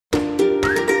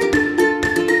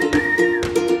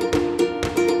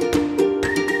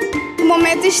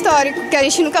momento histórico que a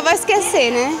gente nunca vai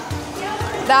esquecer, né?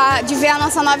 De ver a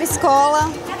nossa nova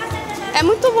escola. É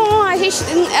muito bom,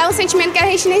 é um sentimento que a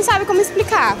gente nem sabe como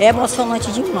explicar. É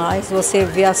emocionante demais você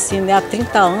ver assim, né, há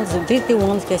 30 anos,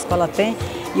 31 anos que a escola tem,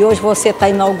 e hoje você está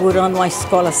inaugurando uma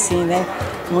escola assim, né,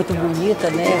 muito bonita,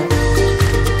 né?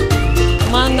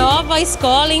 Uma nova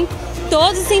escola em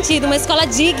todos os sentidos, uma escola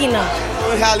digna.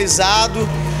 Realizado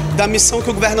da missão que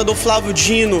o governador Flávio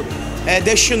Dino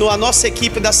destinou à nossa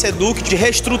equipe da SEDUC de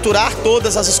reestruturar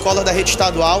todas as escolas da rede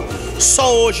estadual.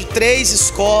 Só hoje 3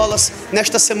 escolas,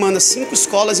 nesta semana 5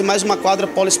 escolas e mais uma quadra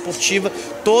poliesportiva,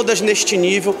 todas neste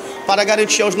nível, para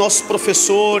garantir aos nossos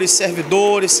professores,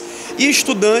 servidores e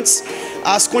estudantes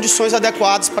as condições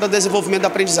adequadas para o desenvolvimento da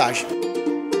aprendizagem.